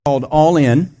Called All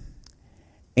In,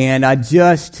 and I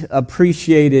just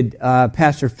appreciated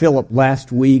Pastor Philip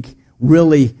last week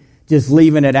really just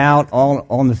leaving it out all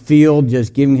on the field,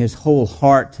 just giving his whole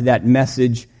heart to that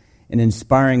message and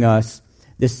inspiring us.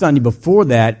 This Sunday before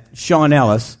that, Sean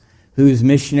Ellis, who's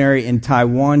missionary in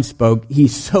Taiwan, spoke.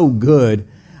 He's so good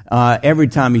every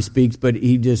time he speaks, but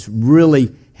he just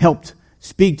really helped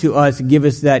speak to us and give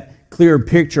us that clear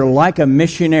picture like a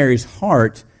missionary's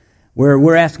heart, where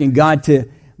we're asking God to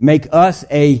make us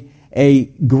a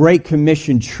Great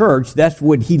Commission church. That's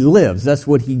what he lives. That's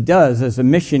what he does as a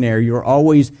missionary. You're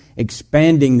always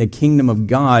expanding the kingdom of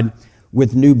God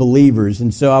with new believers.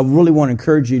 And so I really want to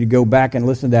encourage you to go back and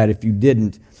listen to that if you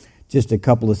didn't just a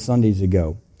couple of Sundays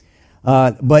ago.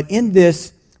 But in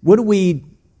this, what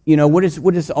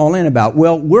is All In about?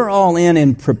 Well, we're all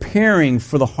in preparing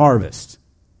for the harvest.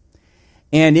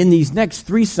 And in these next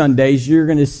 3 Sundays, you're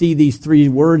going to see these 3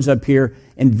 words up here: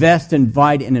 invest,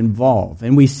 invite, and involve.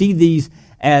 And we see these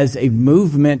as a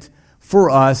movement for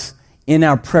us in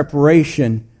our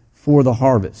preparation for the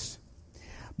harvest.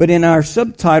 But in our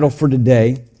subtitle for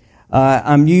today,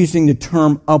 I'm using the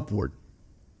term upward.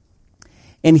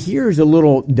 And here's a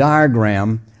little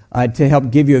diagram to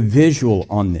help give you a visual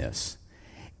on this.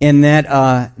 And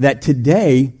that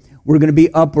today we're going to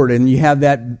be upward, and you have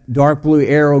that dark blue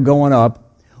arrow going up,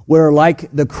 where like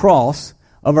the cross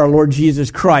of our Lord Jesus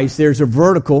Christ, there's a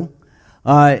vertical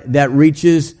that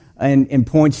reaches and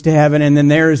points to heaven, and then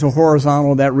there is a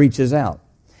horizontal that reaches out.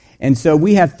 And so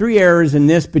we have 3 arrows in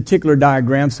this particular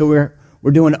diagram. So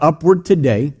we're doing upward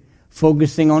today,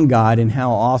 focusing on God and how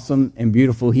awesome and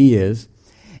beautiful He is.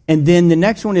 And then the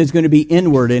next one is going to be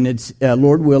inward, and it's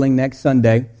Lord willing next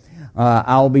Sunday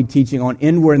I'll be teaching on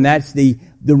inward, and that's the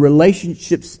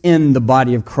relationships in the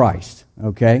body of Christ.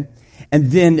 Okay. And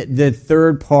then the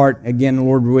third part, again,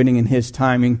 Lord willing in His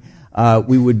timing,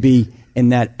 we would be in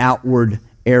that outward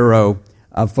arrow,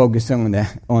 focusing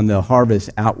on the harvest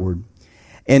outward.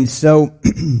 And so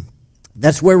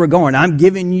that's where we're going. I'm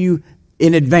giving you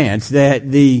in advance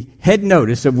the head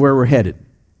notice of where we're headed.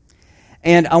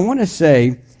 And I want to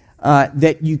say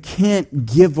that you can't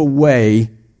give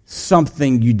away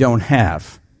something you don't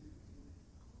have.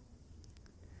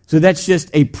 So that's just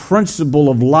a principle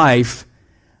of life,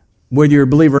 whether you're a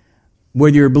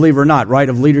believer or not, right?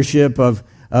 Of leadership, of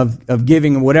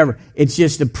giving, and whatever. It's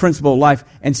just a principle of life.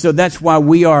 And so that's why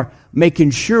we are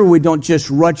making sure we don't just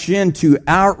rush into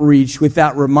outreach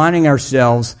without reminding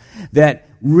ourselves that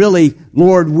really,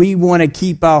 Lord, we want to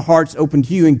keep our hearts open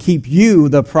to You and keep You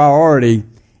the priority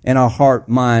in our heart,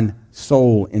 mind,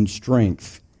 soul, and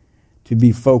strength to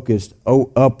be focused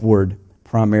upward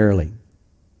primarily.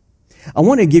 I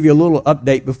want to give you a little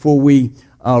update before we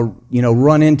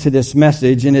run into this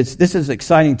message, and this is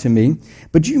exciting to me.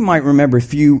 But you might remember a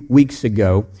few weeks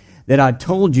ago that I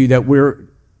told you that we're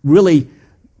really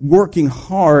working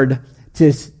hard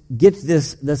to get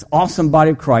this awesome body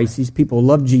of Christ, these people who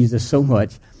love Jesus so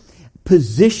much,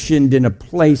 positioned in a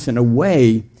place, in a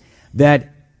way that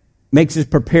makes us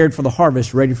prepared for the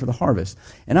harvest, ready for the harvest.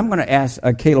 And I'm going to ask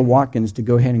Kayla Watkins to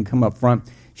go ahead and come up front.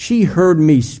 She heard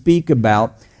me speak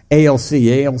about ALC.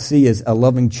 ALC is a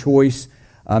Loving Choice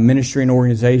ministry and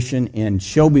organization in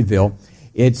Shelbyville.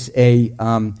 It's a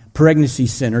pregnancy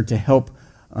center to help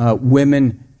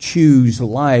women choose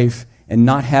life and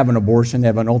not have an abortion. They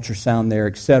have an ultrasound there,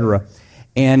 etc.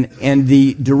 And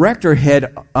the director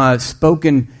had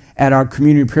spoken at our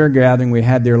community prayer gathering we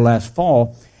had there last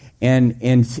fall,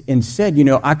 and said,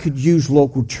 I could use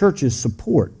local churches'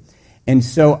 support. And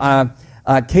so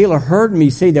Kayla heard me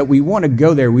say that we want to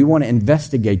go there. We want to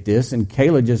investigate this. And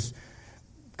Kayla just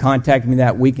contacted me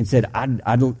that week and said,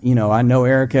 I know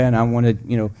Erica, and I want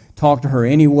to, talk to her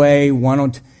anyway. Why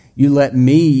don't you let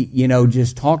me,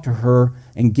 just talk to her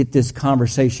and get this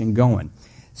conversation going?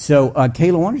 So,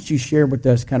 Kayla, why don't you share with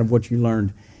us kind of what you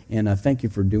learned? And thank you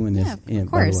for doing this. Yeah, of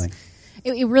course. By the way.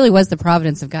 It really was the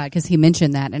providence of God, because He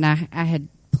mentioned that, and I had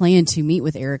planned to meet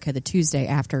with Erica the Tuesday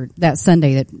after that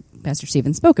Sunday that Pastor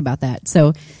Stephen spoke about that.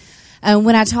 So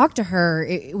when I talked to her,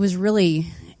 it was really,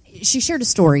 she shared a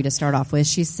story to start off with.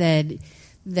 She said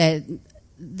that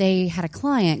they had a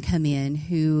client come in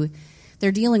who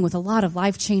they're dealing with a lot of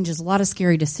life changes, a lot of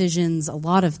scary decisions, a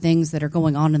lot of things that are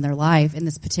going on in their life, and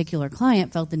this particular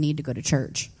client felt the need to go to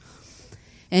church.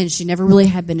 And she never really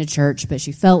had been to church, but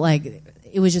she felt like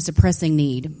it was just a pressing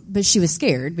need. But she was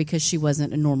scared because she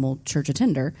wasn't a normal church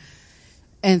attender.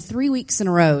 And 3 weeks in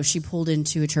a row, she pulled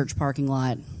into a church parking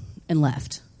lot and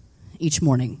left each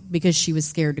morning because she was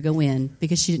scared to go in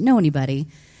because she didn't know anybody.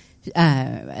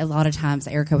 A lot of times,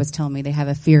 Erica was telling me they have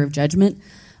a fear of judgment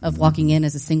of walking in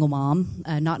as a single mom,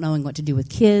 not knowing what to do with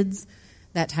kids.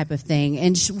 that type of thing.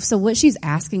 And so what she's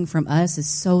asking from us is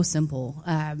so simple.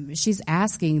 She's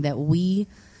asking that we,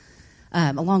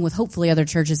 along with hopefully other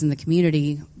churches in the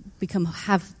community,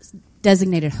 have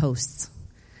designated hosts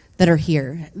that are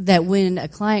here. That when a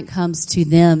client comes to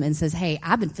them and says, hey,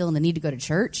 I've been feeling the need to go to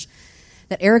church,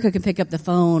 that Erica can pick up the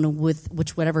phone with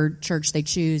whatever church they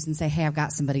choose and say, hey, I've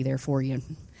got somebody there for you.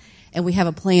 And we have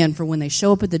a plan for when they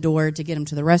show up at the door to get them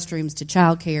to the restrooms, to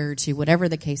childcare, to whatever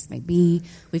the case may be.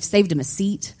 We've saved them a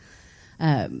seat.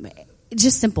 It's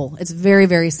just simple. It's very,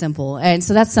 very simple. And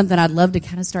so that's something I'd love to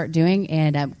kind of start doing.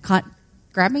 And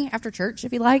grab me after church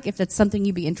if you like, if that's something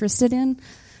you'd be interested in.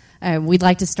 We'd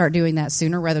like to start doing that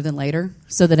sooner rather than later,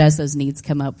 so that as those needs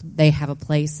come up, they have a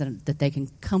place that they can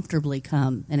comfortably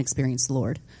come and experience the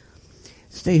Lord.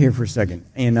 Stay here for a second.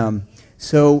 And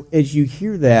so as you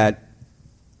hear that,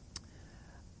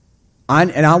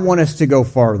 I want us to go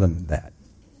farther than that.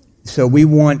 So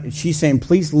she's saying,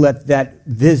 please let that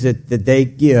visit that they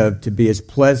give to be as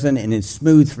pleasant and as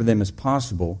smooth for them as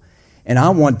possible. And I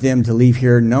want them to leave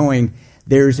here knowing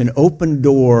there's an open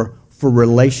door for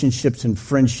relationships and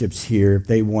friendships here if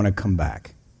they want to come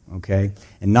back. Okay?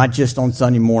 And not just on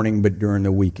Sunday morning, but during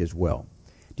the week as well.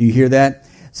 Do you hear that?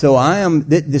 So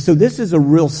so this is a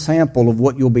real sample of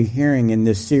what you'll be hearing in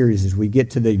this series as we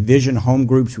get to the Vision home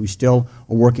groups. We still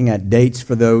are working at dates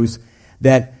for those,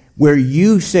 that where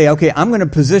you say, okay, I'm going to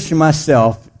position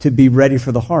myself to be ready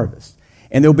for the harvest.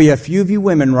 And there'll be a few of you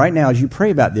women right now, as you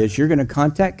pray about this, you're going to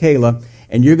contact Kayla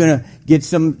and you're going to get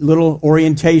some little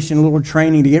orientation, a little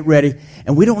training to get ready.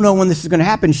 And we don't know when this is going to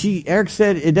happen. Eric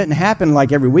said it doesn't happen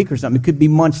like every week or something. It could be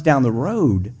months down the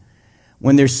road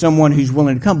when there's someone who's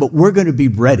willing to come, but we're going to be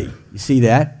ready. You see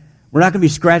that? We're not going to be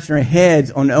scratching our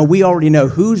heads on, we already know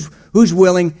who's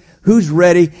willing, who's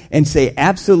ready, and say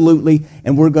absolutely,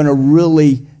 and we're going to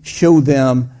really show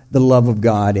them the love of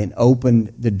God and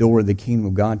open the door of the kingdom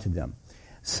of God to them.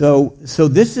 So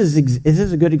this is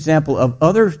a good example of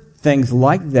other things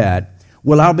like that.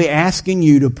 Well, I'll be asking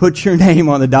you to put your name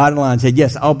on the dotted line and say,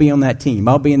 yes, I'll be on that team.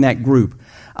 I'll be in that group.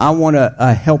 I want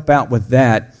to help out with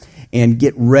that and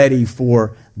get ready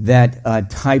for that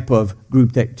type of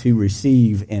group to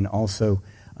receive and also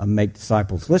make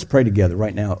disciples. Let's pray together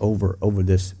right now over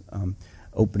this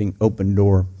open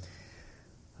door.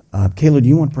 Kayla, do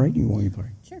you want to pray? Do you want me to pray?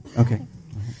 Sure. Okay.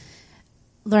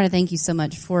 Lord, I thank you so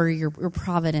much for your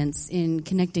providence in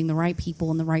connecting the right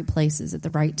people in the right places at the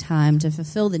right time to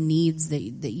fulfill the needs that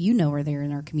you know are there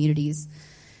in our communities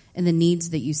and the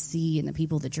needs that you see and the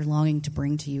people that you're longing to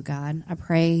bring to you, God. I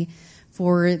pray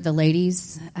for the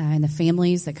ladies and the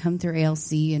families that come through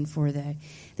ALC and for the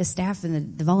staff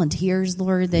and the volunteers,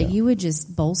 Lord, that you would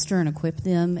just bolster and equip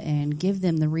them and give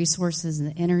them the resources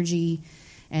and the energy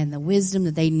and the wisdom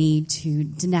that they need to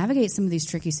navigate some of these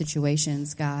tricky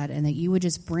situations, God, and that you would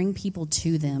just bring people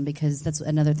to them, because that's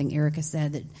another thing Erica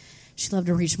said, that she'd love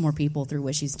to reach more people through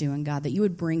what she's doing, God, that you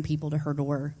would bring people to her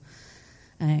door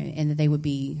and that they would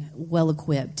be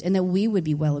well-equipped and that we would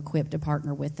be well-equipped to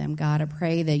partner with them, God. I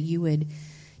pray that you would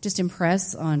just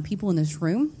impress on people in this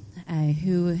room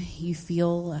who you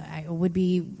feel would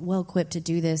be well-equipped to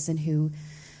do this and who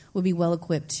would be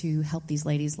well-equipped to help these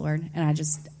ladies, Lord. And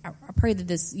I pray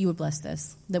that you would bless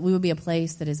this, that we would be a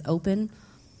place that is open,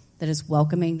 that is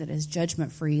welcoming, that is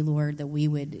judgment-free, Lord, that we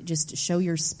would just show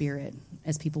your spirit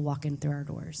as people walk in through our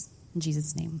doors. In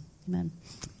Jesus' name, amen.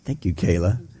 Thank you,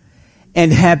 Kayla.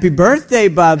 And happy birthday,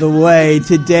 by the way.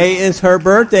 Today is her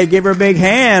birthday. Give her a big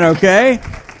hand, okay?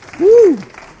 Woo!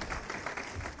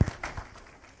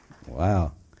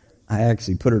 Wow. I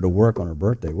actually put her to work on her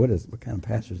birthday. What kind of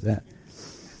pastor is that?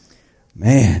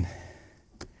 Man.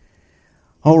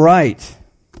 All right.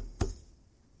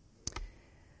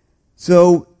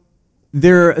 So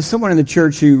there's someone in the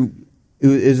church who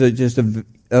is just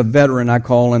a veteran, I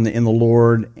call, in the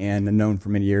Lord, and known for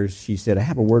many years. She said, I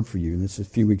have a word for you. And this is a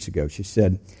few weeks ago. She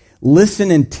said,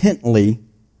 listen intently.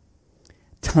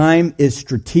 Time is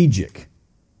strategic.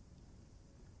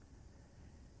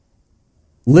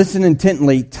 Listen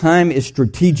intently. Time is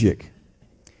strategic.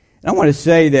 And I want to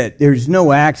say that there's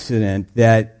no accident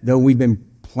that, though we've been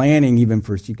planning even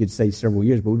for, you could say several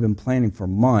years, but we've been planning for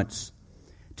months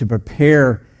to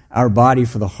prepare our body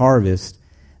for the harvest,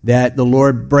 that the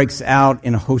Lord breaks out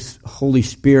in a Holy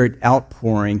Spirit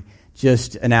outpouring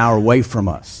just an hour away from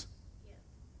us.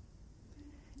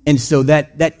 And so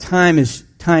that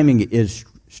timing is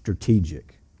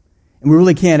strategic. And we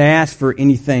really can't ask for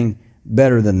anything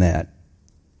better than that.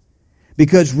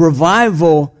 Because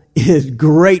revival is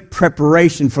great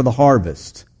preparation for the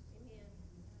harvest.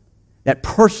 That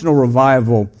personal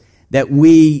revival that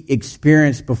we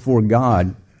experience before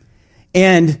God.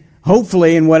 And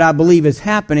hopefully, and what I believe is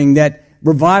happening, that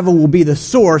revival will be the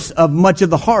source of much of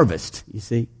the harvest, you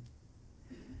see.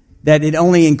 That it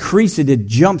only increases, it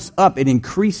jumps up, it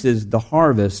increases the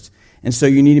harvest. And so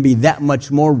you need to be that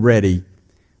much more ready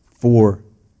for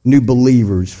new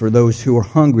believers, for those who are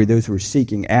hungry, those who are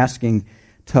seeking, asking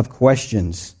tough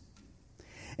questions.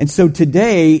 And so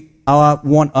today, I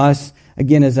want us,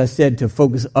 again, as I said, to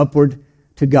focus upward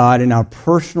to God in our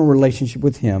personal relationship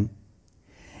with Him.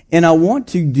 And I want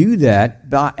to do that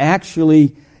by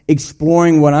actually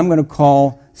exploring what I'm going to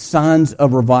call signs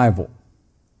of revival.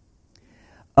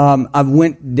 I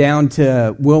went down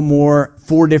to Wilmore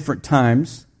 4 different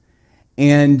times,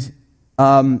 and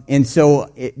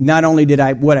so not only did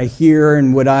what I hear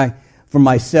and what I from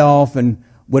myself and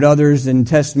what others and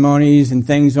testimonies and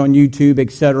things on YouTube,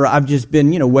 etc. I've just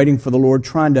been waiting for the Lord,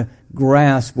 trying to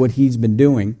grasp what He's been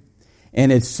doing,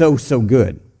 and it's so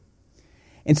good.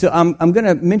 And so I'm going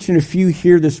to mention a few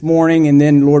here this morning, and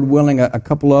then, Lord willing, a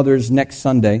couple others next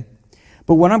Sunday.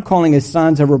 But what I'm calling is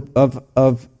signs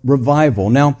of revival.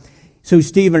 Now, so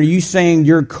Stephen, are you saying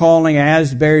you're calling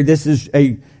Asbury, this is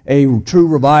a true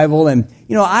revival? And,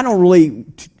 I don't really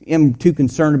am too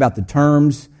concerned about the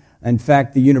terms. In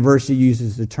fact, the university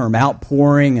uses the term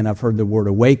outpouring, and I've heard the word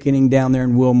awakening down there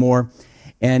in Wilmore.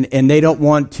 And they don't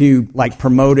want to,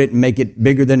 promote it and make it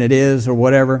bigger than it is or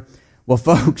whatever. Well,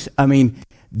 folks,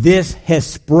 this has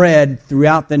spread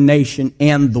throughout the nation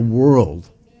and the world.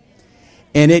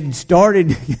 And it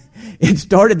started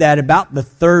that about the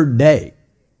 3rd day.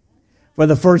 For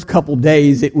the first couple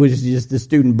days, it was just the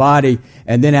student body.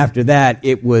 And then after that,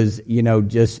 it was,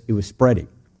 it was spreading.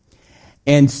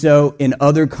 And so in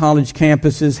other college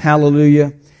campuses,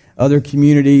 hallelujah, other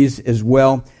communities as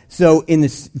well. So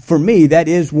for me, that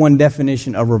is one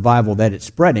definition of revival, that it's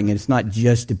spreading. And it's not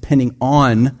just depending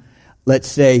on, let's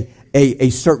say, a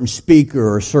certain speaker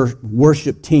or a certain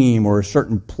worship team or a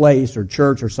certain place or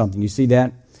church or something. You see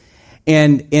that?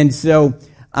 And so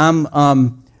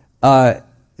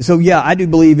I do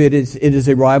believe it is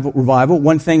a revival.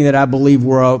 One thing that I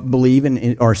believe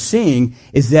and are seeing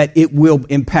is that it will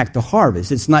impact the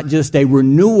harvest. It's not just a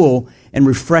renewal and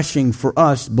refreshing for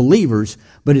us believers,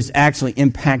 but it's actually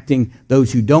impacting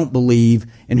those who don't believe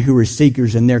and who are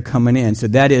seekers, and they're coming in. So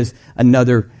that is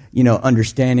another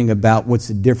understanding about what's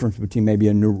the difference between maybe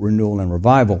a new renewal and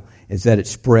revival, is that it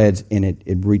spreads and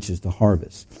it reaches the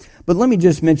harvest. But let me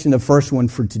just mention the first one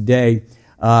for today,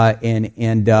 I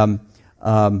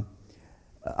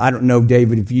don't know,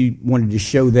 David, if you wanted to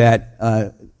show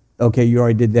that. Okay, you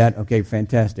already did that. Okay,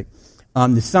 fantastic.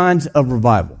 The signs of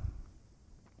revival.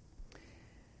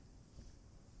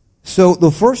 So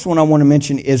the first one I want to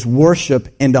mention is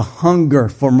worship and a hunger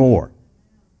for more.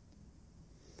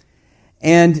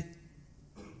 And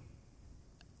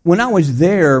when I was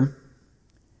there,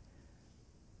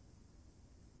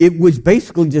 it was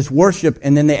basically just worship,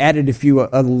 and then they added a few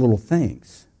other little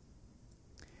things.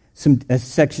 A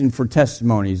section for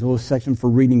testimonies, a little section for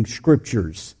reading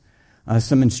scriptures,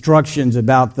 some instructions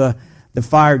about the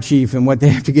fire chief and what they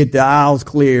have to get the aisles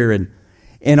clear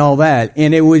and all that.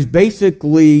 And it was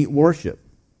basically worship.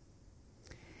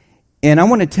 And I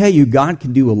want to tell you, God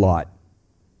can do a lot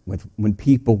when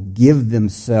people give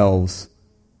themselves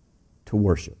to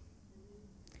worship.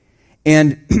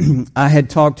 And I had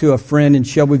talked to a friend in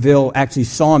Shelbyville, actually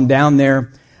saw him down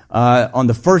there on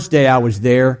the first day I was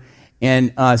there.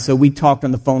 And so we talked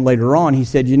on the phone later on. He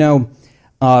said,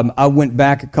 I went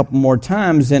back a couple more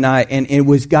times, and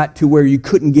it got to where you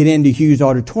couldn't get into Hughes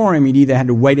Auditorium. You either had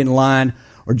to wait in line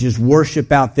or just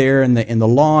worship out there in the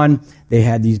lawn. They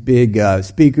had these big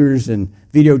speakers and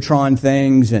Videotron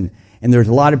things, and there's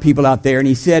a lot of people out there. And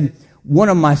he said, one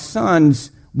of my sons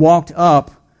walked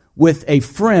up with a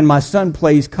friend. My son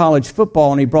plays college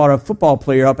football, and he brought a football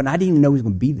player up, and I didn't even know he was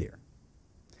going to be there.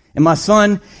 And my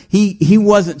son, he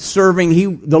wasn't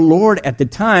serving the Lord at the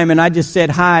time, and I just said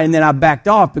hi, and then I backed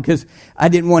off because I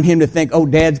didn't want him to think, oh,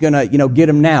 Dad's going to, get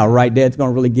him now, right? Dad's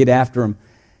going to really get after him.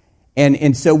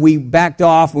 And so we backed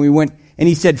off, and we went, and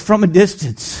he said, from a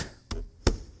distance,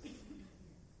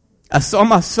 I saw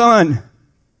my son,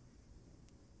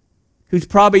 who's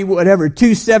probably,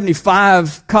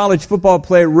 275 college football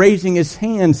player, raising his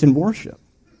hands in worship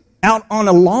out on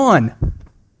a lawn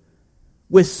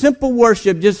with simple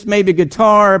worship, just maybe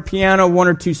guitar, piano, one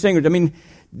or two singers.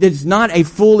 It's not a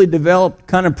fully developed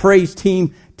kind of praise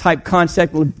team type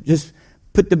concept. We'll just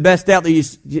put the best out there.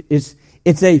 It's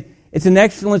an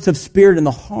excellence of spirit in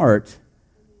the heart,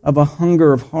 of a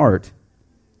hunger of heart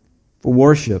for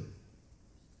worship.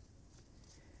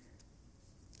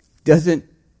 Doesn't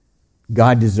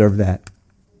God deserve that?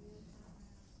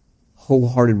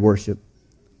 Wholehearted worship.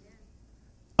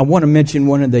 I want to mention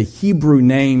one of the Hebrew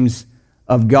names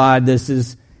of God. This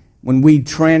is, when we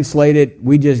translate it,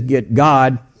 we just get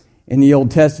God in the Old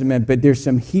Testament, but there's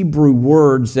some Hebrew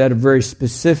words that are very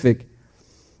specific.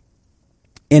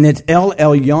 And it's El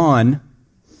Elyon.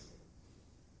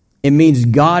 It means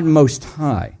God Most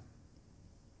High.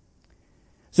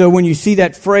 So when you see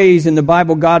that phrase in the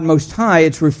Bible, God Most High,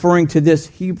 it's referring to this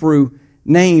Hebrew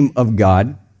name of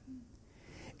God.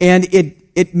 And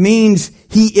it means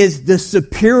He is the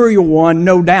superior one,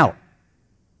 no doubt.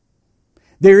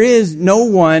 There is no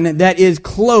one that is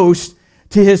close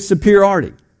to His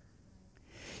superiority.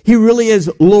 He really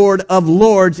is Lord of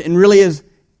lords and really is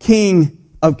King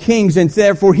of kings, and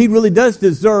therefore He really does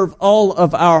deserve all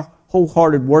of our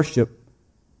wholehearted worship.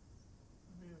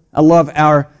 I love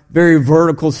our very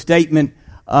vertical statement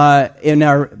in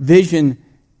our vision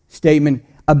statement,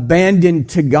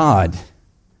 abandoned to God,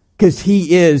 because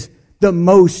He is the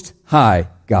Most High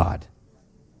God.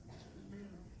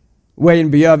 Way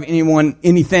and beyond anyone,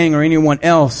 anything, or anyone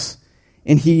else,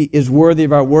 and He is worthy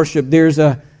of our worship. There's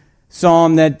a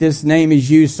psalm that this name is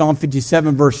used, Psalm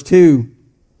 57, verse 2.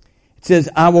 It says,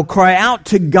 I will cry out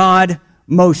to God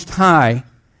Most High,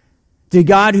 to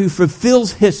God who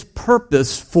fulfills His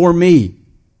purpose for me.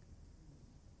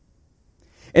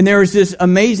 And there was this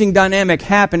amazing dynamic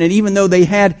happen. And even though they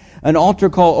had an altar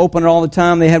call open all the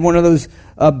time, they had one of those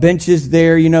benches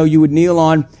there, you would kneel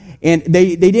on. And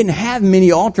they didn't have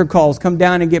many altar calls. Come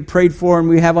down and get prayed for.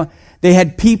 And they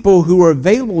had people who were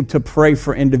available to pray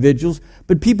for individuals,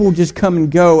 but people would just come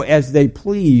and go as they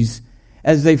please,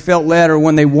 as they felt led or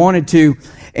when they wanted to.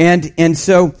 And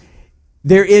so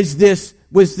there was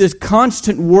this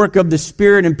constant work of the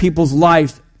Spirit in people's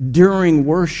lives during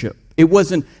worship. It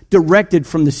wasn't directed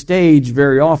from the stage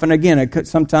very often. Again,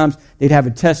 sometimes they'd have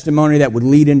a testimony that would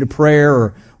lead into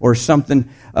prayer or something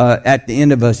at the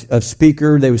end of a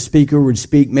speaker. The speaker would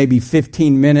speak maybe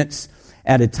 15 minutes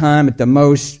at a time at the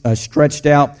most, stretched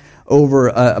out over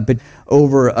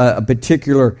a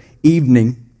particular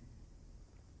evening.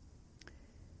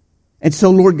 And so,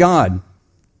 Lord God,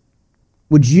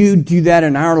 would You do that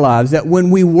in our lives, that when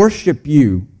we worship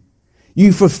You,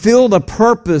 You fulfill the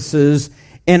purposes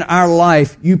in our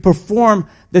life. You perform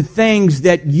the things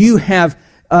that You have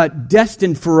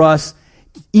destined for us,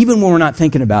 even when we're not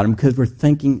thinking about them, because we're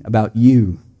thinking about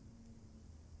You.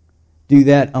 Do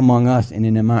that among us and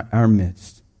in our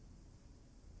midst.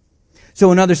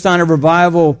 So another sign of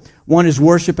revival, one is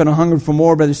worship and a hunger for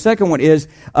more, but the second one is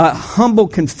a humble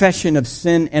confession of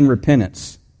sin and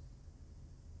repentance.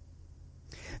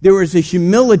 There was a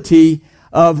humility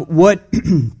of what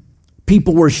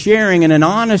people were sharing and an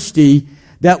honesty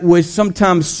that was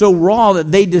sometimes so raw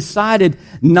that they decided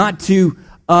not to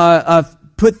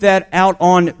put that out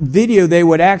on video. They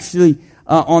would actually,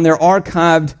 on their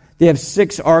archived, they have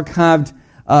 6 archived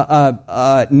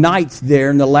nights there,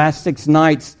 in the last 6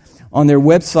 nights on their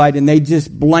website, and they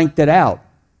just blanked it out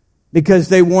because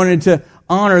they wanted to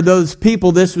honor those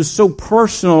people. This was so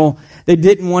personal, they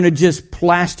didn't want to just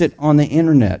blast it on the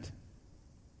internet.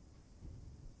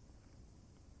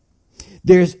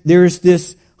 There's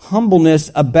this humbleness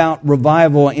about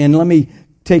revival, and let me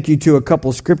take you to a couple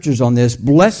of scriptures on this.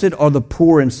 Blessed are the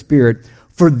poor in spirit,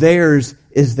 for theirs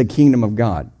is the kingdom of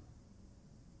God.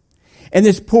 And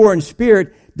this poor in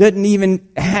spirit doesn't even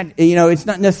have, it's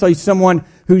not necessarily someone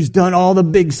who's done all the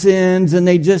big sins and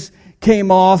they just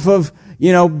came off of,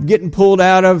 getting pulled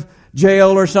out of jail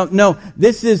or something. No,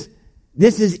 this is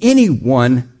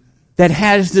anyone that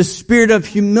has the spirit of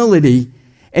humility,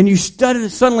 and you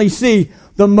suddenly see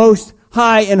the Most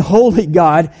High and Holy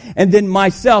God, and then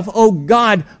myself. Oh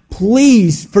God,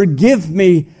 please forgive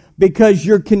me, because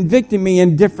You're convicting me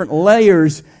in different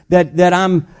layers that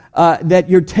I'm that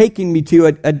You're taking me to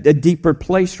a deeper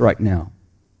place right now.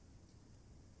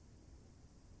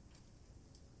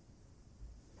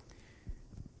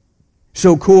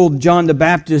 So cool, John the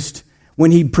Baptist, when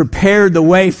he prepared the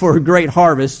way for a great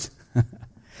harvest.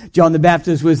 John the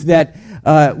Baptist was that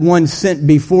one sent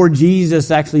before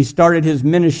Jesus actually started his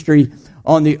ministry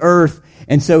on the earth.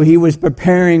 And so he was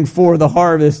preparing for the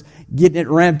harvest, getting it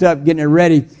ramped up, getting it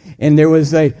ready. And there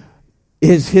was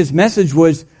his message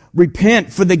was,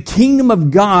 repent, for the kingdom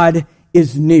of God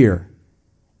is near.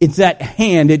 It's at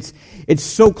hand. It's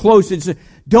so close.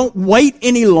 Don't wait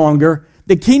any longer.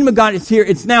 The kingdom of God is here.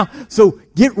 It's now. So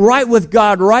get right with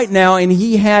God right now. And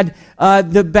he had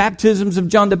the baptisms of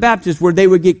John the Baptist, where they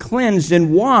would get cleansed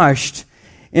and washed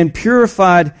and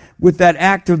purified with that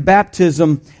act of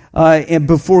baptism and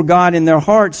before God in their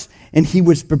hearts. And he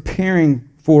was preparing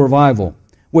for revival.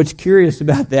 What's curious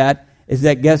about that is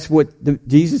that guess what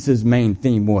Jesus' main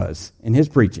theme was in his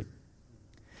preaching?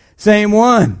 Same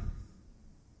one.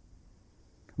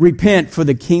 Repent, for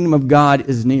the kingdom of God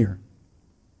is near.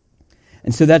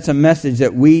 And so that's a message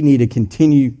that we need to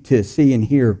continue to see and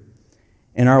hear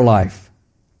in our life.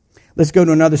 Let's go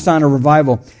to another sign of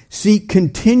revival. Seek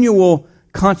continual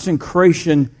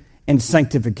consecration and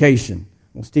sanctification.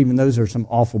 Well, Stephen, those are some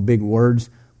awful big words.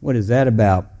 What is that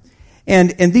about? And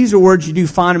these are words, you do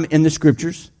find them in the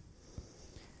Scriptures.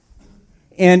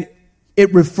 And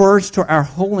it refers to our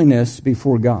holiness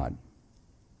before God.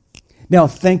 Now,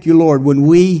 thank you, Lord, when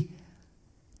we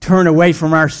turn away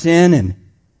from our sin and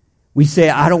we say,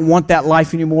 I don't want that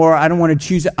life anymore. I don't want to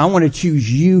choose it. I want to choose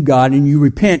you, God. And you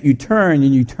repent, you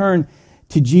turn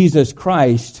to Jesus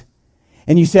Christ.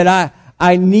 And you said,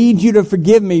 I need you to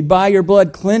forgive me. By your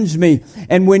blood, cleanse me.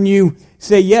 And when you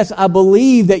say, yes, I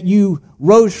believe that you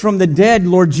rose from the dead,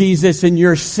 Lord Jesus, and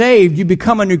you're saved, you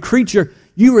become a new creature,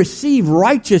 you receive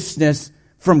righteousness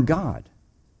from God.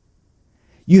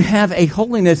 You have a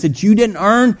holiness that you didn't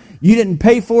earn, you didn't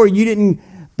pay for, you didn't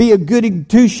be a goody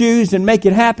two-shoes and make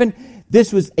it happen.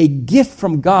 This was a gift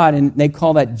from God, and they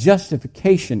call that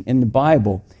justification in the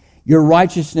Bible. Your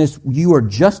righteousness, you are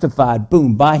justified,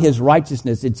 boom, by His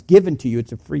righteousness. It's given to you.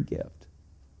 It's a free gift.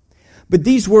 But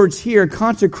these words here,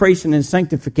 consecration and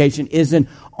sanctification, is an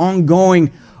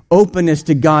ongoing openness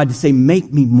to God to say,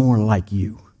 make me more like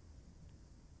you.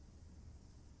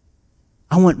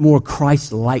 I want more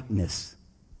Christ-likeness.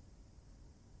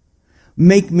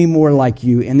 Make me more like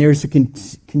you. And there's a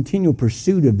continual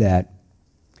pursuit of that.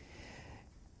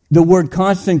 The word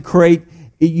consecrate,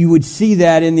 you would see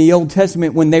that in the Old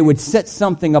Testament when they would set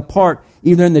something apart,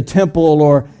 either in the temple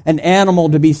or an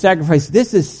animal to be sacrificed.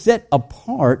 This is set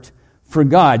apart for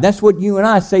God. That's what you and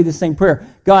I say the same prayer.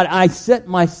 God, I set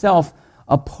myself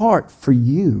apart for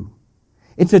you.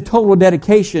 It's a total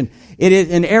dedication. It is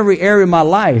in every area of my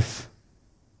life.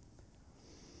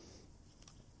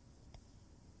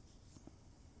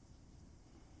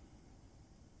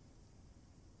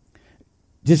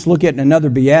 Just look at another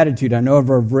beatitude. I know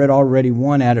I've read already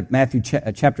one out of Matthew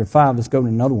chapter 5. Let's go to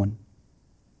another one.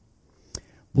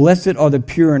 Blessed are the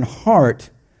pure in heart,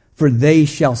 for they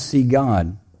shall see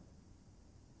God.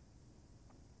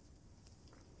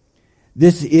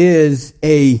 This is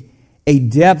a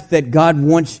depth that God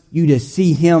wants you to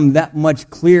see Him that much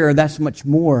clearer, that's much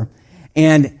more.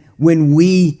 And when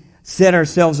we set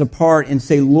ourselves apart and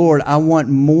say, Lord, I want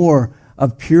more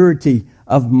of purity,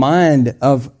 of mind,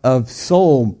 of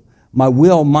soul, my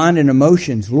will, mind, and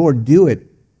emotions. Lord, do it.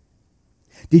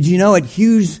 Did you know at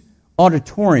Hughes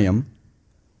Auditorium,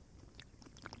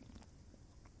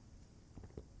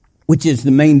 which is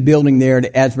the main building there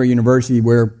at Asbury University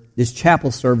where this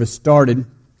chapel service started,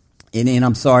 and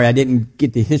I'm sorry, I didn't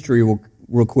get the history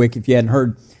real quick if you hadn't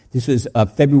heard. This was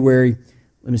February,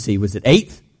 was it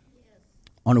 8th?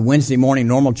 On a Wednesday morning,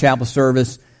 normal chapel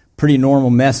service, pretty normal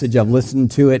message. I've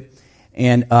listened to it.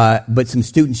 And but some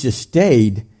students just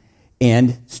stayed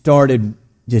and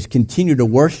continued to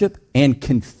worship and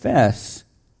confess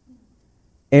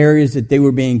areas that they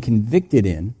were being convicted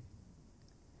in.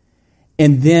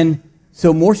 And then,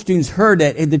 so more students heard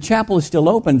that the chapel is still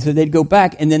open, so they'd go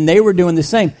back, and then they were doing the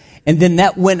same. And then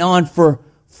that went on for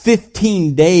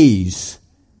 15 days,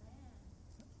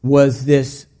 was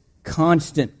this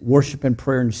constant worship and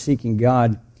prayer and seeking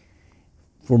God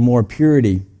for more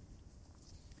purity.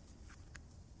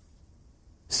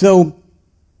 So,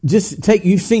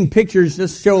 you've seen pictures,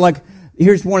 just show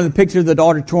here's one of the pictures of the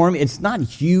auditorium. It's not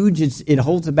huge. It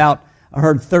holds about, I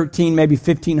heard 13, maybe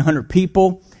 1,500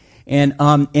 people. And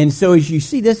so as you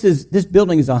see, this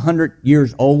building is 100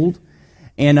 years old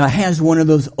and has one of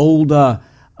those old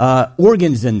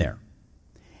organs in there.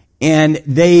 And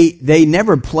they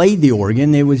never played the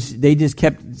organ. They just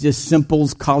kept simple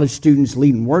college students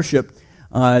leading worship.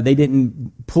 They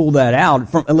didn't pull that out,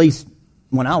 from at least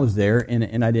when I was there,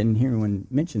 and I didn't hear anyone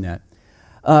mention that.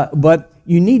 But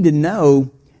you need to know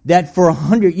that for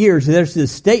 100 years, there's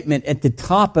this statement at the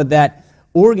top of that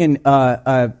organ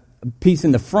piece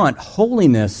in the front,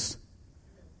 holiness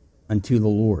unto the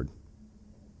Lord.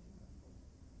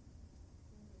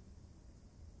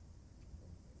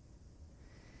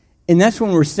 And that's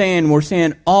when we're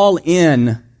saying all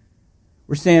in.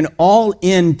 We're saying all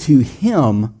in to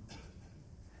Him,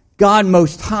 God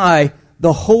Most High,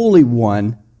 the Holy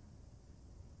One,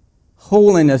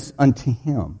 holiness unto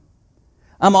Him.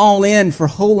 I'm all in for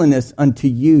holiness unto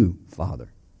you,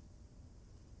 Father.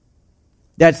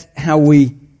 That's how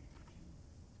we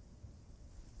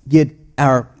get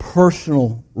our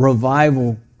personal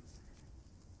revival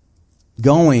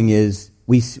going, is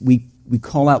we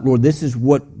call out, Lord, this is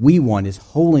what we want, is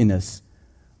holiness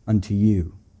unto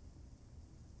you.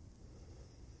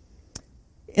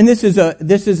 And this is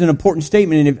an important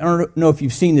statement, and I don't know if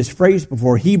you've seen this phrase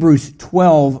before. Hebrews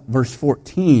 12, verse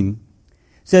 14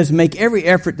 says, "Make every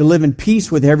effort to live in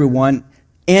peace with everyone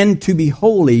and to be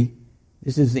holy."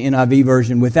 This is the NIV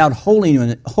version. "Without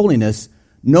holiness,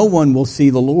 no one will see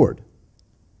the Lord."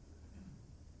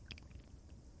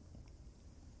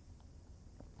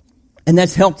 And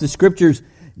that's helped the Scriptures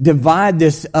divide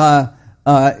this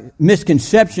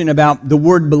misconception about the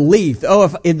word belief.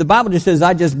 Oh, if the Bible just says,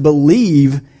 I just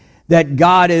believe that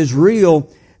God is real,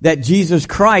 that Jesus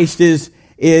Christ is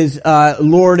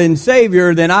Lord and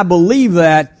Savior, then I believe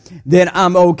that, then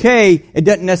I'm okay. It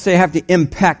doesn't necessarily have to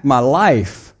impact my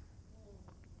life.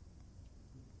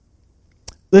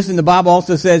 Listen, the Bible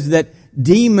also says that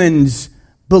demons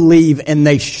believe and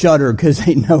they shudder because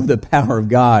they know the power of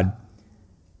God.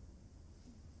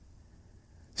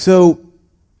 So,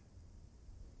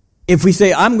 if we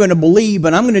say, I'm going to believe,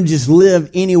 but I'm going to just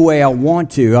live any way I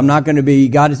want to, I'm not going to be,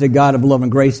 God is a God of love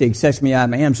and grace, He accepts me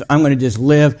as I am, so I'm going to just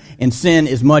live and sin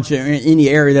as much in any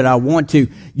area that I want to.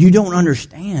 You don't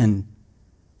understand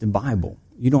the Bible.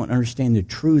 You don't understand the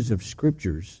truths of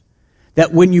Scriptures.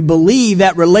 That when you believe,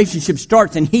 that relationship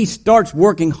starts and He starts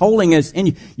working holiness in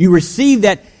you. You receive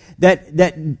that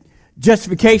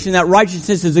justification, that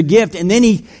righteousness as a gift, and then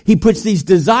He puts these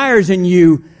desires in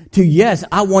you to, yes,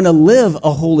 I want to live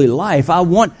a holy life. I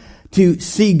want to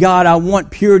see God. I want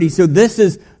purity. So this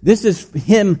is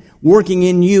Him working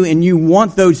in you, and you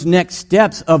want those next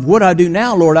steps of what I do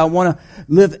now, Lord. I want to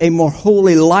live a more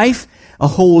holy life, a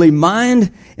holy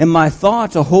mind, and my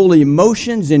thoughts, a holy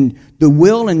emotions, and the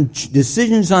will and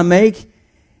decisions I make,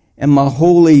 and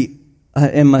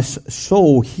my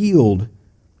soul healed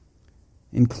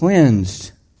and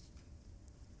cleansed.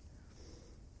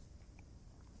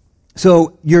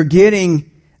 So you're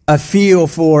getting a feel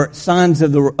for signs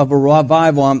of a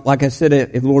revival. Like I said,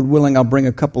 if Lord willing, I'll bring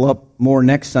a couple up more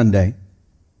next Sunday.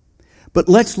 But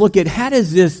let's look at how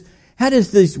does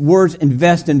these words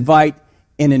invest, invite,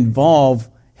 and involve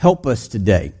help us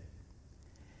today?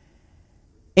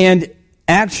 And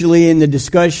actually, in the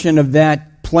discussion of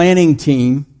that planning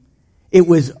team, it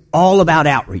was all about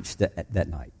outreach that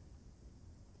night.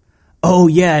 Oh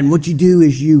yeah, and what you do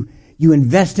is you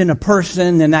invest in a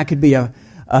person, and that could be a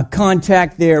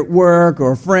contact there at work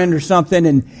or a friend or something,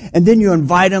 and then you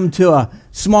invite them to a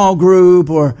small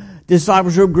group or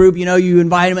discipleship group, you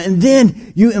invite them, and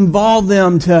then you involve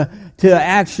them to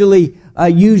actually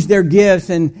use their gifts,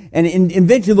 and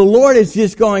eventually the Lord is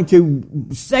just going to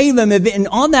save them. And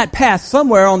on that path,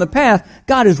 somewhere on the path,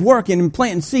 God is working and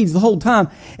planting seeds the whole time.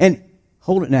 And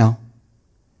hold it now.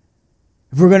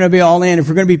 If we're going to be all in, if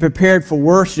we're going to be prepared for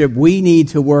worship, we need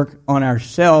to work on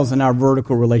ourselves and our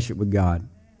vertical relationship with God.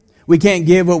 We can't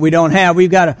give what we don't have.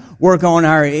 We've got to work on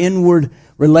our inward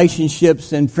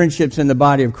relationships and friendships in the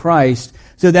body of Christ,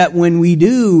 so that when we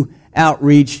do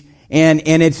outreach, and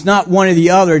it's not one or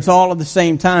the other, it's all at the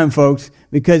same time, folks,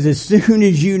 because as soon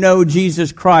as you know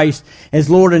Jesus Christ as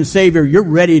Lord and Savior, you're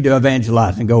ready to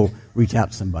evangelize and go reach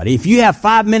out to somebody. If you have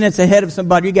 5 minutes ahead of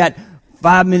somebody, you got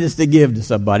 5 minutes to give to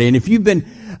somebody. And if you've been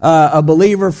a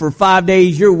believer for 5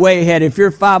 days, you're way ahead. If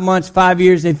you're 5 months, 5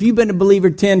 years, if you've been a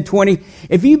believer 10, 20,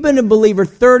 if you've been a believer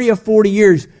 30 or 40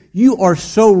 years, you are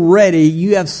so ready.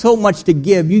 You have so much to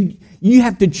give. You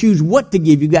have to choose what to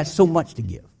give. You've got so much to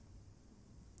give.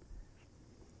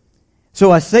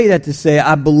 So I say that to say,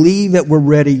 I believe that we're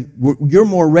ready. You're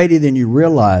more ready than you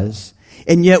realize.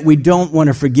 And yet we don't want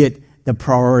to forget the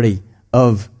priority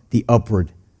of the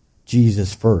upward,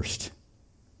 Jesus first.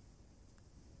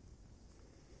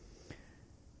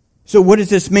 So what does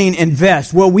this mean,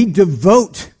 invest? Well, you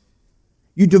devote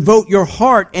your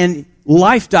heart and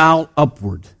lifestyle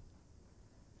upward.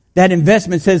 That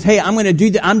investment says, hey, I'm going to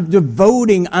do that. I'm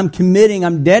devoting, I'm committing,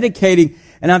 I'm dedicating,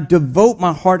 and I devote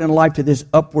my heart and life to this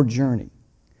upward journey.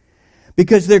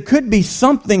 Because there could be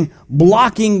something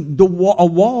blocking a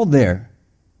wall there.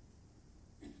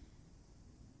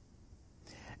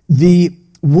 The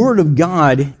Word of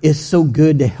God is so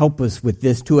good to help us with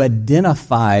this, to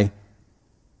identify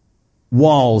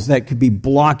walls that could be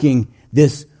blocking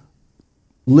this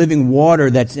living water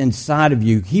that's inside of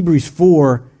you. Hebrews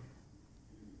 4,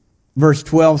 verse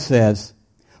 12 says,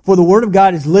 "For the Word of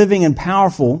God is living and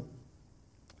powerful."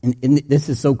 And this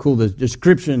is so cool, the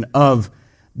description of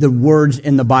the words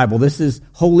in the Bible. This is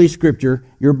Holy Scripture.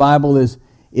 Your Bible is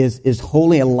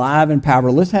holy, alive, and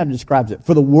powerful. Listen how it describes it.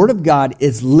 "For the Word of God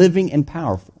is living and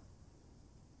powerful,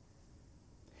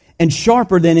 and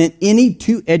sharper than any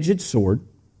two-edged sword,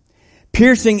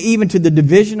 piercing even to the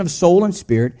division of soul and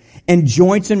spirit, and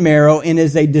joints and marrow, and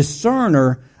is a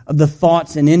discerner of the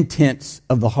thoughts and intents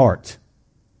of the heart."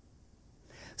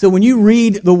 So when you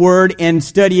read the Word and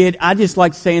study it, I just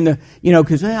like saying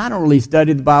because I don't really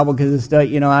study the Bible because it's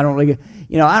I don't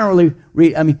really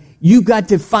read. I mean, you got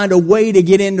to find a way to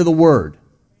get into the Word.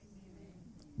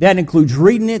 That includes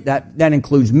reading it. That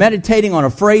includes meditating on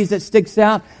a phrase that sticks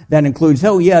out. That includes,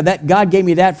 that God gave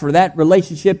me that for that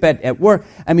relationship at work.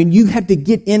 I mean, you have to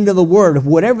get into the Word.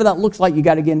 Whatever that looks like, you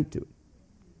got to get into it.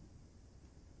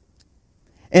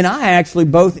 And I actually,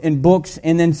 both in books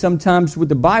and then sometimes with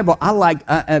the Bible,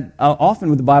 often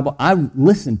with the Bible, I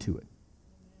listen to it.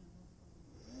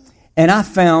 And I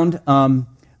found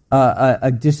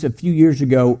just a few years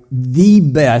ago the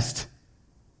best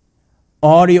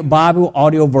Bible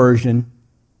audio version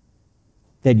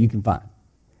that you can find.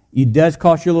 It does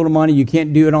cost you a little money. You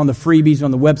can't do it on the freebies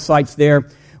on the websites there.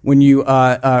 When you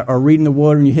are reading the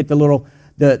Word and you hit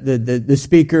the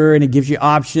speaker and it gives you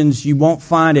options, you won't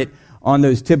find it on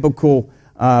those typical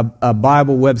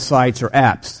Bible websites or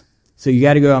apps. So you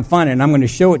got to go and find it, and I'm going to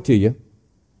show it to you.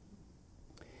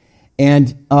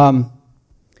 And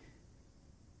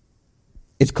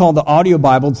it's called the Audio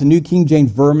Bible. It's a New King James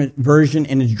Version,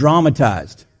 and it's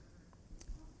dramatized.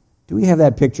 Do we have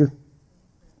that picture?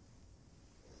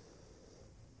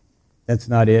 That's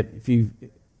not it. If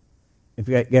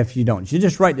you don't, you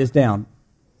just write this down.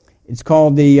 It's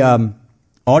called the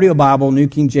Audio Bible, New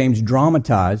King James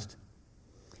Dramatized.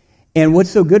 And what's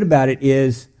so good about it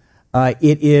is,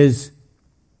 it's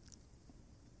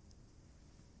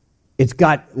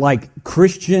got like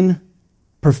Christian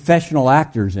professional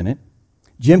actors in it.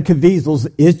 Jim Caviezel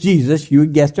is Jesus, you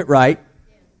guessed it right,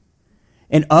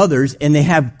 and others, and they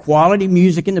have quality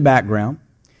music in the background.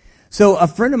 So a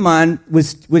friend of mine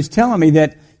was telling me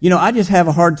that, I just have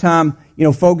a hard time,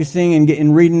 focusing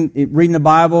and reading the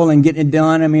Bible and getting it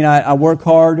done. I mean, I work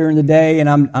hard during the day and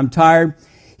I'm tired.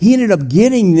 He ended up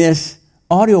getting this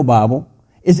audio Bible,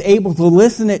 is able to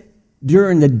listen it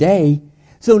during the day.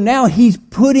 So now he's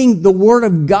putting the Word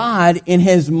of God in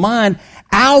his mind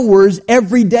hours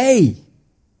every day.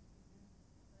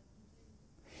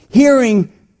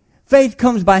 Faith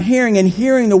comes by hearing, and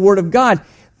hearing the Word of God.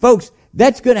 Folks,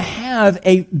 that's going to have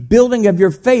a building of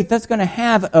your faith. That's going to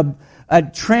have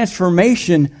a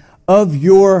transformation of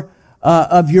your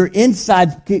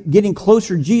insides, getting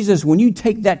closer to Jesus. When you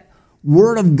take that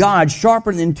Word of God,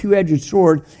 sharper than a two-edged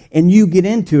sword, and you get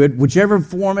into it, whichever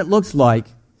form it looks like,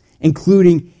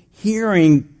 including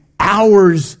hearing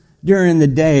hours during the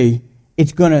day,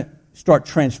 it's going to start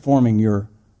transforming your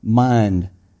mind,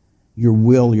 your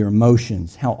will, your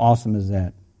emotions. How awesome is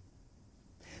that?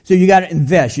 So you got to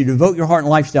invest. You devote your heart and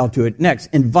lifestyle to it.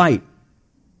 Next, invite.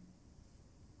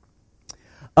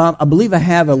 I believe I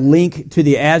have a link to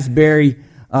the Asbury,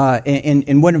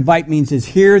 and what invite means is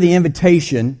hear the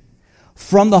invitation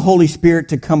from the Holy Spirit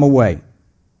to come away.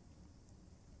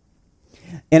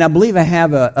 And I believe I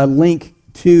have a link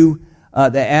to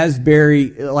the Asbury.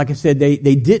 Like I said, they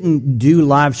didn't do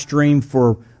live stream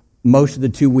for most of the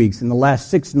 2 weeks. In the last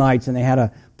 6 nights, and they had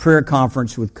a prayer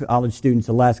conference with college students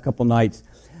the last couple nights.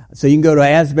 So you can go to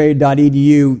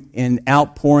asbury.edu and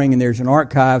Outpouring, and there's an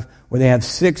archive where they have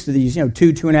 6 of these,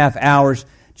 2.5 hours,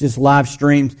 just live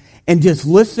streams. And just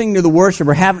listening to the worship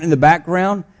or having it in the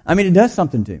background, I mean, it does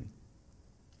something to me.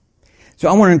 So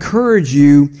I want to encourage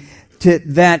you to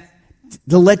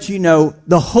let you know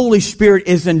the Holy Spirit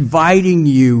is inviting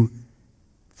you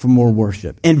for more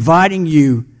worship, inviting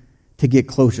you to get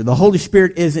closer. The Holy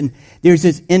Spirit there's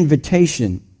this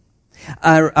invitation.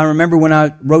 I remember when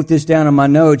I wrote this down on my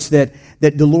notes that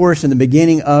Dolores, in the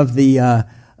beginning of the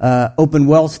open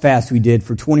wells fast we did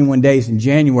for 21 days in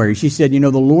January, she said, the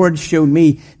Lord showed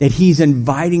me that He's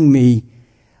inviting me,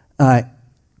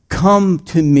 come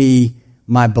to me,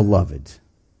 my beloved.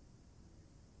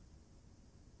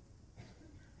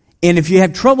 And if you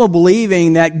have trouble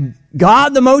believing that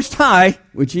God the Most High,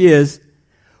 which He is,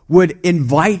 would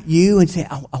invite you and say,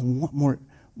 I want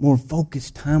more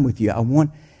focused time with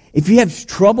you. If you have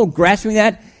trouble grasping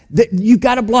that you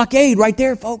got a blockade right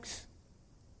there, folks.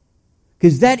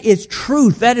 Because that is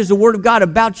truth. That is the Word of God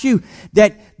about you.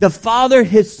 That the Father,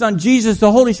 His Son, Jesus, the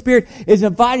Holy Spirit is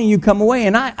inviting you to come away.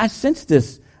 And I sense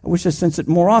this. I wish I sensed it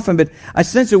more often, but I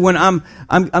sense it when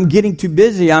I'm getting too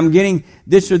busy. I'm getting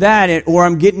this or that, or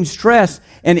I'm getting stressed.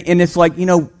 And it's like, why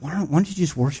don't you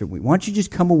just worship me? Why don't you just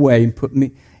come away and put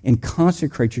me and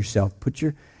consecrate yourself?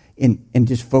 And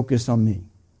just focus on me.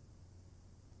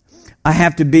 I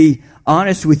have to be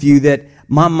honest with you that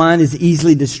my mind is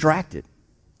easily distracted.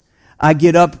 I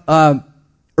get up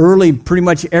early pretty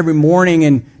much every morning,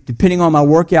 and depending on my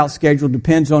workout schedule,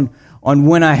 depends on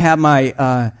when I have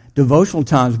my devotional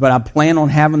times, but I plan on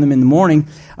having them in the morning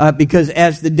because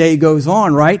as the day goes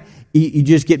on, right, you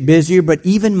just get busier. But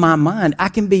even my mind, I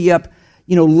can be up,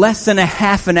 less than a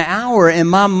half an hour, and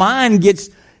my mind gets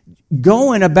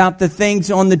going about the things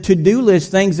on the to-do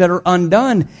list, things that are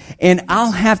undone. And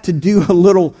I'll have to do a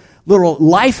little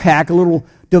life hack, a little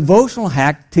devotional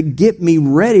hack to get me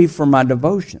ready for my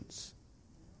devotions.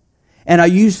 And I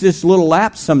use this little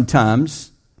app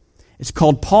sometimes. It's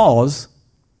called Pause.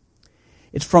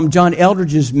 It's from John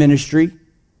Eldridge's ministry,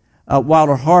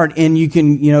 Wilder Heart. And you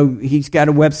can, he's got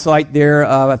a website there.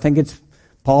 I think it's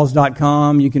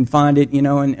pause.com. You can find it,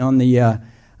 on the,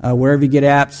 wherever you get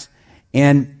apps.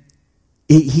 And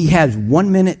he has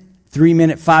 1 minute, 3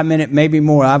 minute, 5 minute, maybe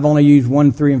more. I've only used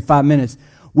 1, 3, and 5 minutes,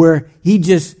 where he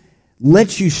just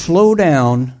lets you slow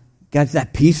down, got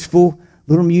that peaceful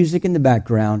little music in the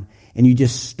background, and you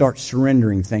just start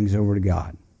surrendering things over to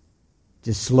God.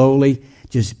 Just slowly,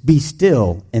 just be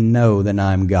still and know that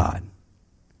I'm God.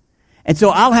 And so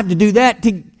I'll have to do that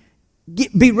to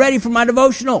be ready for my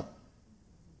devotional.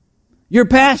 Your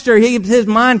pastor, his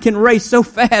mind can race so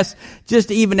fast just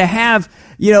to even to have,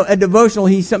 a devotional.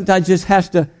 He sometimes just has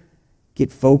to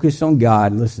get focused on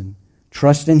God. Listen,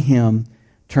 trust in Him,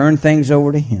 turn things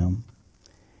over to Him.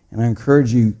 And I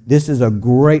encourage you, this is a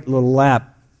great little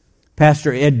app.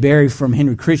 Pastor Ed Berry from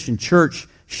Henry Christian Church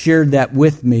shared that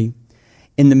with me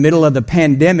in the middle of the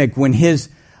pandemic when his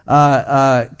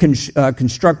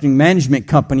constructing management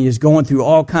company is going through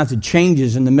all kinds of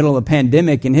changes in the middle of the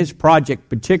pandemic, and his project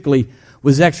particularly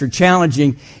was extra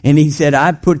challenging. And he said,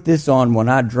 I put this on when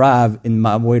I drive in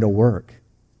my way to work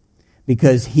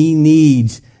because he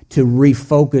needs to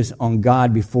refocus on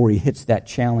God before he hits that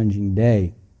challenging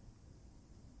day.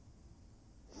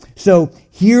 So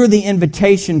hear the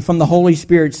invitation from the Holy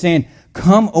Spirit saying,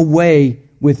 come away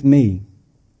with me.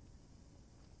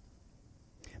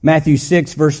 Matthew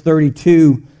 6, verse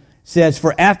 32 says,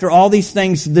 for after all these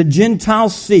things the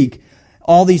Gentiles seek.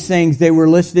 All these things, they were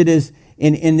listed as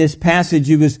in this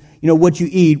passage. It was, what you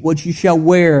eat, what you shall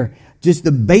wear, just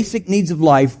the basic needs of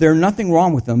life. There's nothing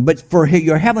wrong with them. But for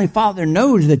your Heavenly Father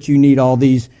knows that you need all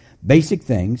these basic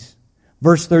things.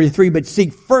 Verse 33, but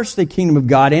seek first the kingdom of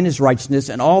God and His righteousness,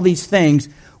 and all these things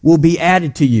will be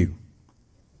added to you.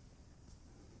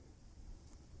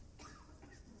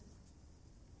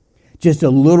 Just a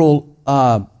little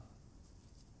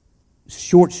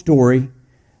short story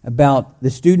about the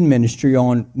student ministry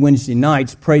on Wednesday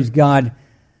nights. Praise God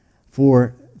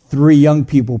for 3 young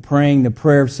people praying the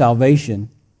prayer of salvation.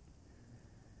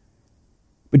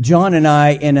 But John and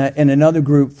I and another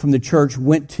group from the church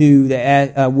went to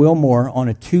the Wilmore on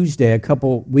a Tuesday a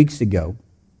couple weeks ago.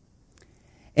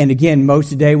 And again,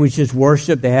 most of the day was just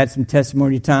worship. They had some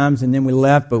testimony times, and then we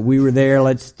left, but we were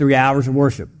there. 3 hours of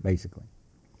worship, basically.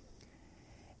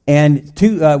 And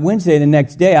Wednesday, the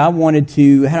next day, I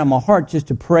had on my heart just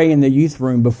to pray in the youth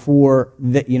room before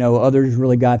others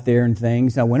really got there and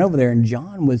things. I went over there, and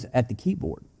John was at the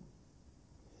keyboard,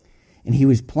 and he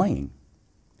was playing.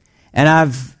 And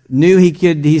I knew he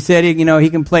could. He said, he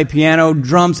can play piano,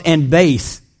 drums, and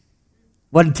bass.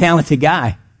 What a talented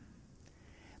guy!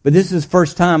 But this is the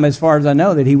first time, as far as I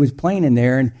know, that he was playing in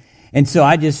there, and so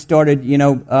I just started,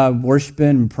 worshiping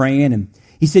and praying and.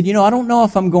 He said, I don't know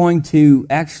if I'm going to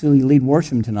actually lead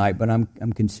worship tonight, but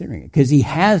I'm considering it. Because he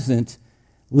hasn't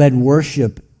led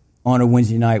worship on a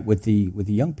Wednesday night with the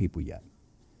young people yet.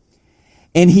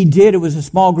 And he did. It was a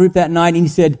small group that night. And he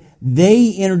said,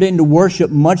 they entered into worship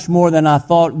much more than I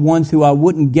thought, ones who I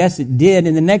wouldn't guess it did.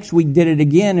 And the next week did it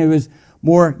again. It was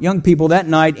more young people that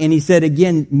night. And he said,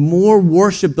 again, more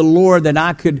worship the Lord than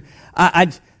I could.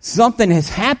 Something has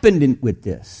happened with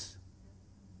this.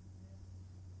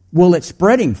 Well, it's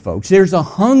spreading, folks. There's a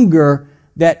hunger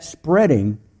that's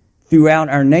spreading throughout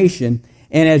our nation,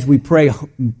 and as we pray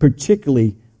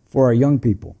particularly for our young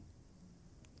people.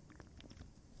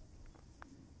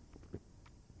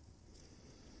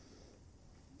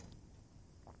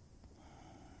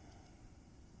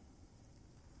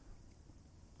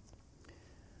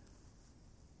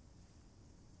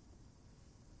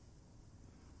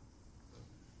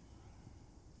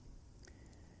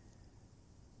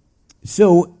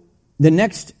 So, the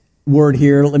next word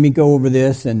here, let me go over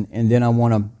this, and then I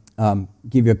want to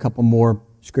give you a couple more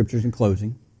scriptures in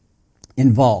closing.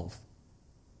 Involve.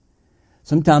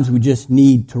 Sometimes we just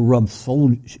need to rub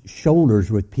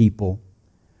shoulders with people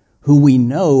who we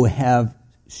know have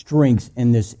strengths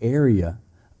in this area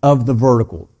of the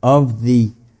vertical, of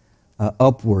the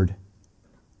upward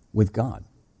with God.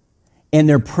 And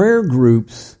their prayer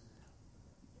groups,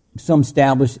 some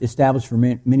established for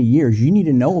many years, you need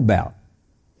to know about.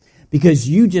 Because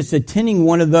you just attending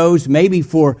one of those, maybe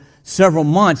for several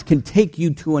months, can take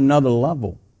you to another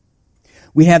level.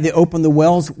 We have the Open the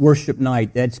Wells worship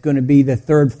night. That's going to be the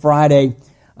third Friday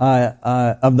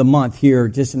of the month here,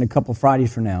 just in a couple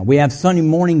Fridays from now. We have Sunday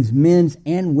mornings men's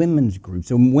and women's group.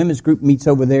 So women's group meets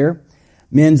over there,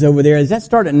 men's over there. Does that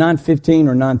start at 9:15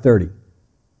 or 9:30?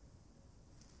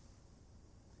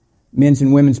 Men's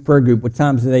and women's prayer group. What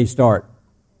times do they start?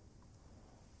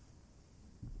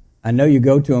 I know you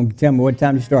go to them. Tell me what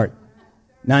time you start.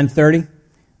 9:30.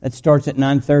 That starts at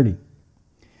 9:30.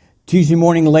 Tuesday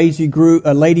morning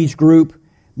ladies group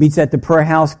meets at the prayer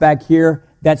house back here.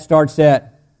 That starts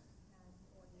at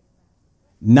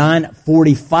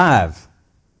 9:45.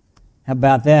 How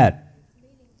about that?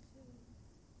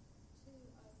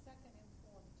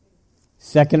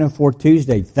 Second and fourth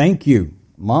Tuesday. Thank you,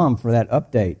 Mom, for that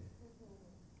update.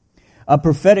 A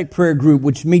prophetic prayer group,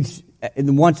 which meets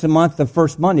once a month, the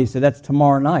first Monday, so that's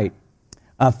tomorrow night,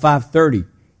 5:30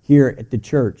 here at the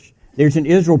church. There's an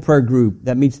Israel prayer group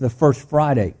that meets the first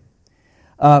Friday.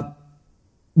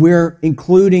 We're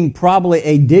including probably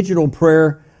a digital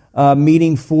prayer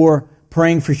meeting for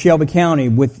praying for Shelby County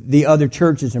with the other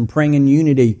churches and praying in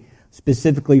unity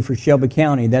specifically for Shelby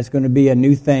County. That's going to be a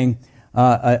new thing,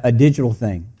 a digital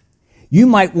thing. You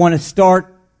might want to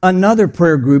start another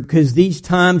prayer group because these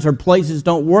times or places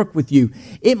don't work with you.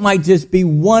 It might just be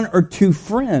one or two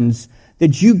friends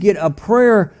that you get a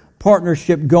prayer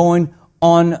partnership going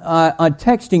on a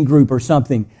texting group or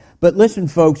something. But listen,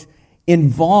 folks,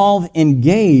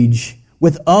 engage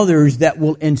with others that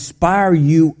will inspire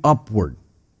you upward.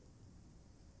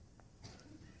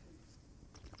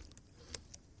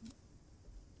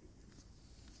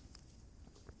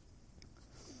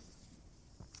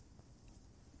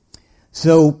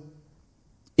 So,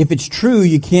 if it's true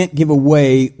you can't give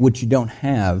away what you don't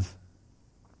have,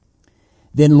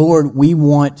 then Lord, we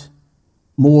want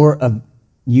more of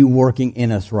you working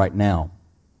in us right now.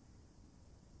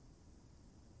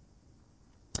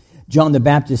 John the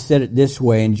Baptist said it this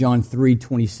way in John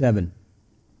 3:27.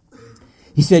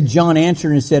 He said, John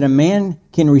answered and said, a man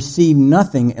can receive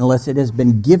nothing unless it has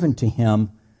been given to him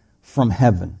from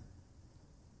heaven.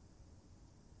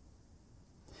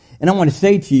 And I want to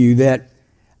say to you that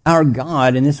our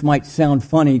God, and this might sound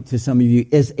funny to some of you,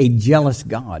 is a jealous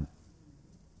God.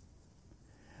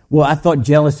 Well, I thought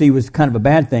jealousy was kind of a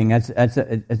bad thing. That's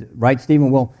right,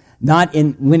 Stephen? Well, not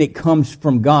when it comes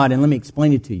from God, and let me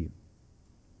explain it to you.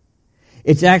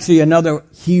 It's actually another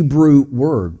Hebrew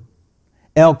word,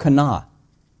 Elkanah.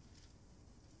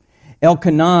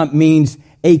 Elkanah means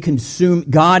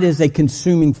God is a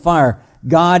consuming fire.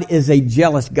 God is a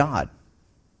jealous God.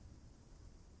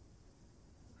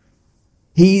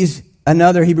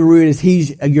 Another Hebrew word is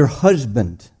he's your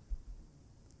husband.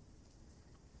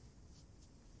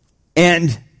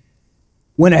 And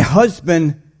when a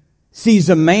husband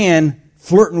sees a man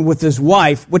flirting with his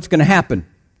wife, what's going to happen?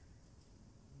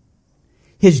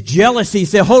 His jealousy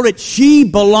says, hold it, she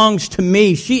belongs to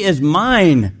me. She is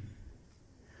mine.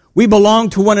 We belong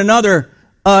to one another.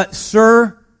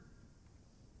 Sir,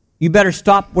 you better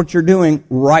stop what you're doing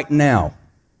right now.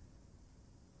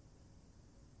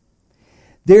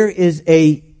 There is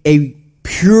a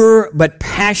pure but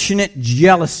passionate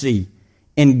jealousy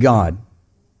in God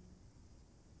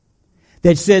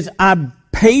that says, I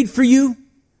paid for you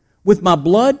with my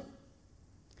blood.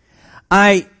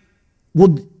 I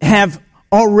will have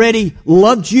already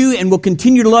loved you and will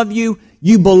continue to love you.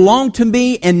 You belong to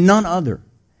me and none other.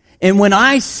 And when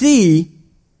I see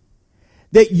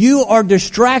that you are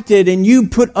distracted and you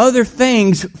put other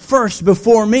things first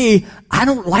before me, I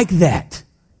don't like that.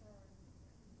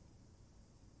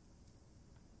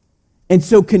 And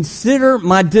so consider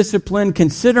my discipline,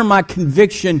 consider my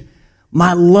conviction,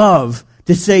 my love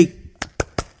to say,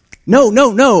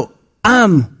 no,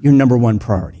 I'm your number one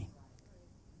priority.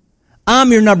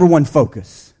 I'm your number one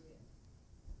focus.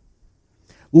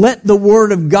 Let the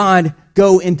Word of God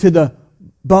go into the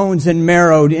bones and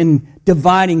marrow in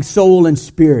dividing soul and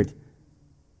spirit.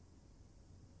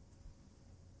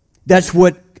 That's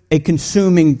what a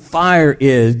consuming fire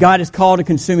is. God is called a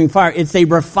consuming fire. It's a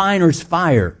refiner's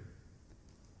fire.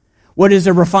 What does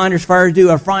a refiner's fire do?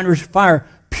 A refiner's fire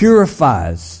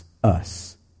purifies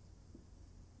us.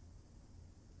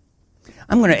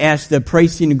 I'm going to ask the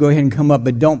praise team to go ahead and come up,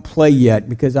 but don't play yet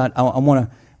because I want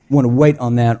to wait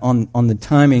on that on the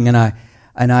timing, and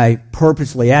I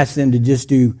purposely asked them to just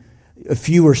do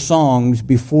fewer songs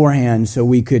beforehand so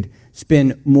we could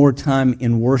spend more time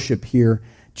in worship here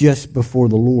just before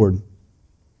the Lord.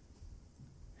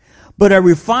 But a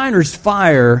refiner's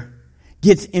fire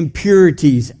gets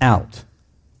impurities out.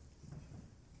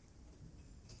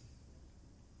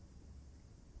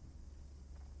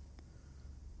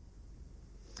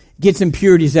 gets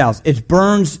impurities out. It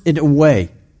burns it away.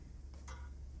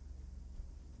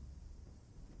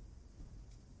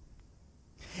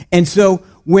 And so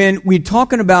when we're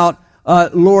talking about,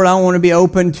 Lord, I want to be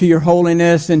open to your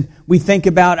holiness, and we think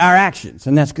about our actions,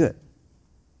 and that's good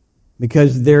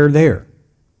because they're there.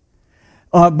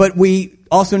 But we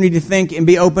also need to think and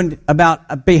be open about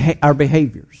our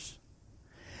behaviors.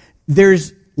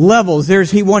 There's levels.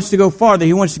 He wants to go farther.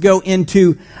 He wants to go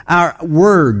into our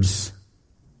words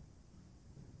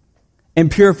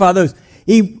and purify those.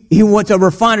 He wants a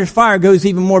refiner's fire goes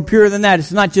even more pure than that.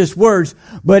 It's not just words,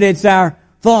 but it's our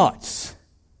thoughts.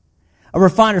 A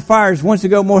refiner's fire wants to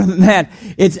go more than that.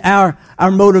 It's our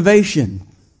motivation.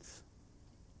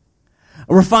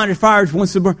 A refiner's fire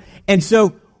wants to burn. And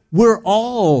so we're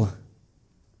all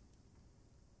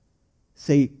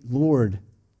say, Lord,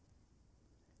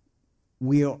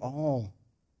 we are all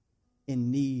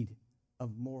in need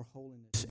of more holiness.